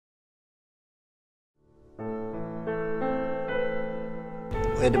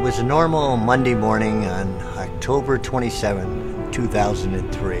It was a normal Monday morning on October 27,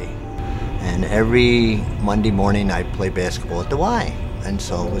 2003. And every Monday morning I play basketball at the Y. And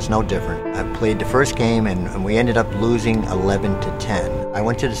so it was no different. I played the first game and we ended up losing 11-10. I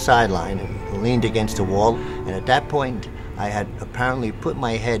went to the sideline and leaned against the wall. And at that point, I had apparently put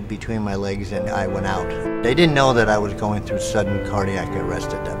my head between my legs and I went out. They didn't know that I was going through sudden cardiac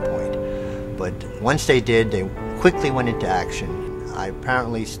arrest at that point. But once they did, they quickly went into action. I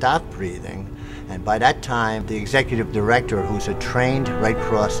apparently stopped breathing, and by that time, the executive director, who's a trained Red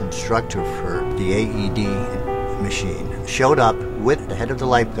Cross instructor for the AED machine, showed up with the head of the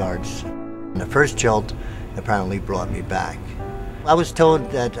lifeguards. And the first jolt apparently brought me back. I was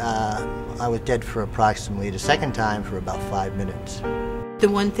told that I was dead for approximately, the second time, for about 5 minutes. The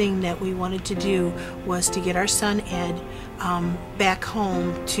one thing that we wanted to do was to get our son Ed back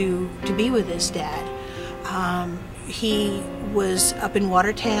home to be with his dad. He was up in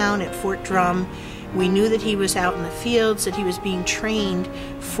Watertown at Fort Drum. We knew that he was out in the fields, that he was being trained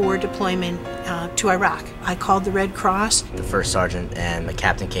for deployment to Iraq. I called the Red Cross. The first sergeant and the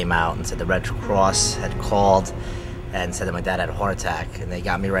captain came out and said the Red Cross had called and said that my dad had a heart attack, and they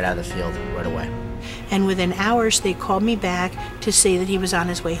got me right out of the field right away. And within hours, they called me back to say that he was on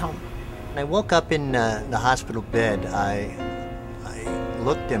his way home. When I woke up in the hospital bed, I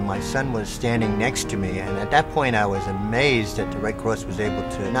looked and my son was standing next to me, and at that point I was amazed that the Red Cross was able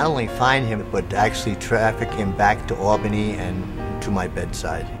to not only find him, but actually traffic him back to Albany and to my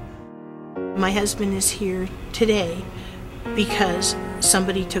bedside. My husband is here today because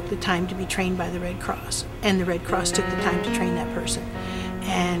somebody took the time to be trained by the Red Cross, and the Red Cross took the time to train that person.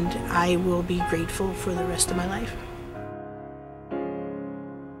 And I will be grateful for the rest of my life.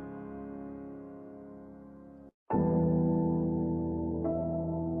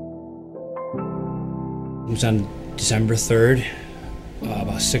 It was on December 3rd,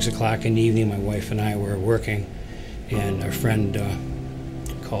 about 6 o'clock in the evening. My wife and I were working, and our friend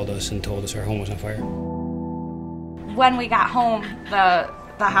called us and told us our home was on fire. When we got home, the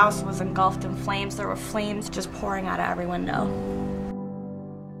house was engulfed in flames. There were flames just pouring out of every window.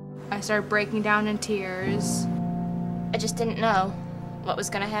 I started breaking down in tears. I just didn't know what was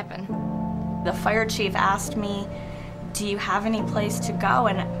going to happen. The fire chief asked me, "Do you have any place to go?"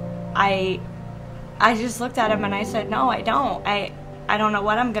 And I just looked at him and I said, "No, I don't. I don't know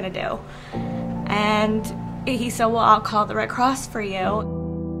what I'm gonna do." And he said, "Well, I'll call the Red Cross for you."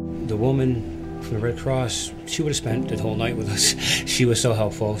 The woman from the Red Cross, she would have spent the whole night with us. She was so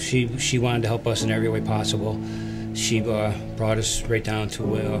helpful. She wanted to help us in every way possible. She brought us right down to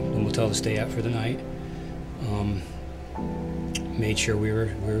the motel to stay at for the night. Made sure we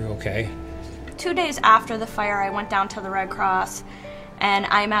were okay. 2 days after the fire, I went down to the Red Cross and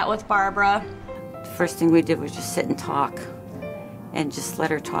I met with Barbara. The first thing we did was just sit and talk and just let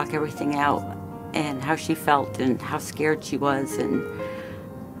her talk everything out, and how she felt and how scared she was and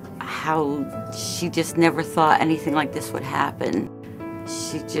how she just never thought anything like this would happen.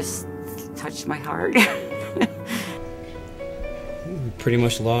 She just touched my heart. We pretty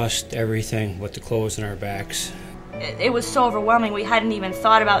much lost everything but the clothes on our backs. It was so overwhelming. We hadn't even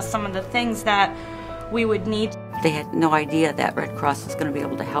thought about some of the things that we would need. They had no idea that Red Cross was going to be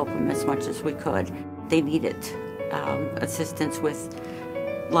able to help them as much as we could. They needed assistance with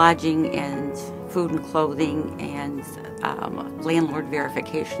lodging and food and clothing and landlord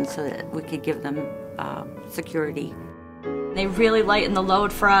verification so that we could give them security. They really lightened the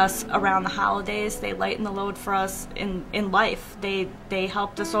load for us around the holidays. They lightened the load for us in life. They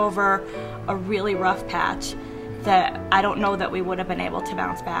helped us over a really rough patch that I don't know that we would have been able to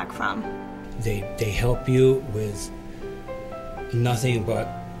bounce back from. They help you with nothing but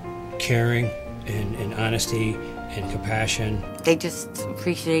caring and honesty and compassion. They just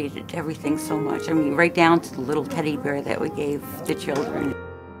appreciated everything so much. I mean, right down to the little teddy bear that we gave the children.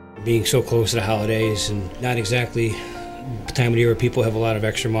 Being so close to the holidays and not exactly the time of year where people have a lot of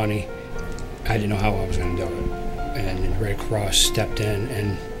extra money, I didn't know how I was going to do it. And the Red Cross stepped in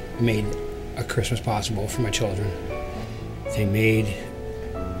and made a Christmas possible for my children. They made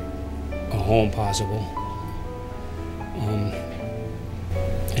a home possible.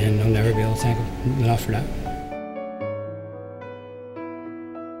 And I'll never be able to thank them enough for that.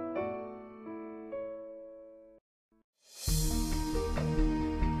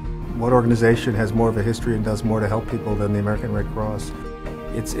 What organization has more of a history and does more to help people than the American Red Cross?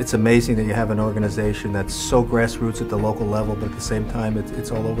 It's amazing that you have an organization that's so grassroots at the local level, but at the same time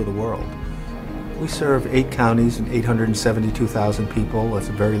it's all over the world. We serve 8 counties and 872,000 people. It's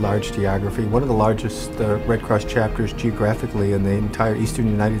a very large geography. One of the largest Red Cross chapters geographically in the entire eastern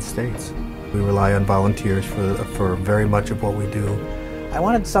United States. We rely on volunteers for very much of what we do. I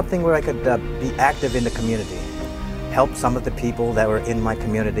wanted something where I could be active in the community, help some of the people that were in my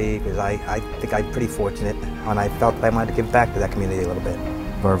community, because I think I'm pretty fortunate, and I felt I wanted to give back to that community a little bit.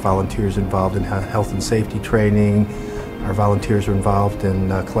 Our volunteers are involved in health and safety training. Our volunteers are involved in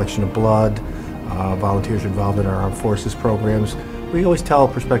collection of blood. Volunteers are involved in our armed forces programs. We always tell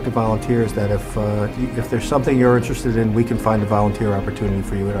prospective volunteers that if there's something you're interested in, we can find a volunteer opportunity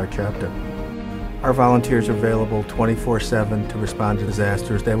for you at our chapter. Our volunteers are available 24/7 to respond to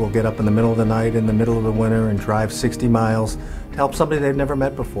disasters. They will get up in the middle of the night, in the middle of the winter, and drive 60 miles to help somebody they've never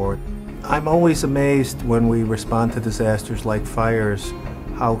met before. I'm always amazed when we respond to disasters like fires,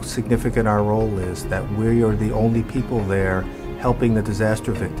 how significant our role is, that we are the only people there helping the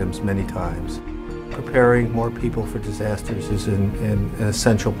disaster victims many times. Preparing more people for disasters is an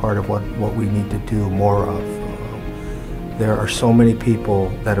essential part of what we need to do more of. There are so many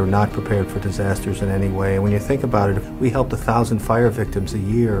people that are not prepared for disasters in any way. And when you think about it, if we helped 1,000 fire victims a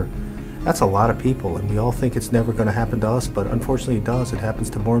year, that's a lot of people. And we all think it's never going to happen to us, but unfortunately it does. It happens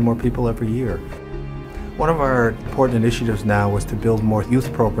to more and more people every year. One of our important initiatives now was to build more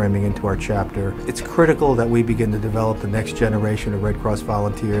youth programming into our chapter. It's critical that we begin to develop the next generation of Red Cross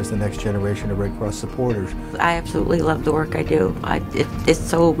volunteers, the next generation of Red Cross supporters. I absolutely love the work I do. It's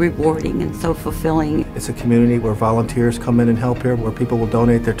so rewarding and so fulfilling. It's a community where volunteers come in and help here, where people will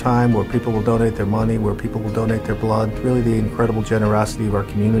donate their time, where people will donate their money, where people will donate their blood. Really the incredible generosity of our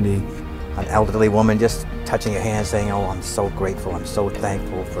community. An elderly woman just touching your hand saying, "Oh, I'm so grateful, I'm so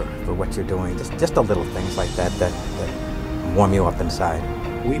thankful for what you're doing." Just the little things like that warm you up inside.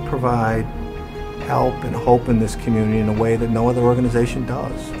 We provide help and hope in this community in a way that no other organization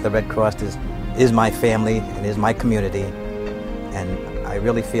does. The Red Cross is my family and is my community, and I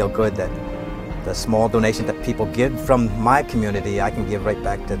really feel good that the small donation that people give from my community, I can give right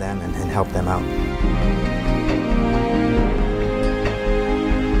back to them and help them out.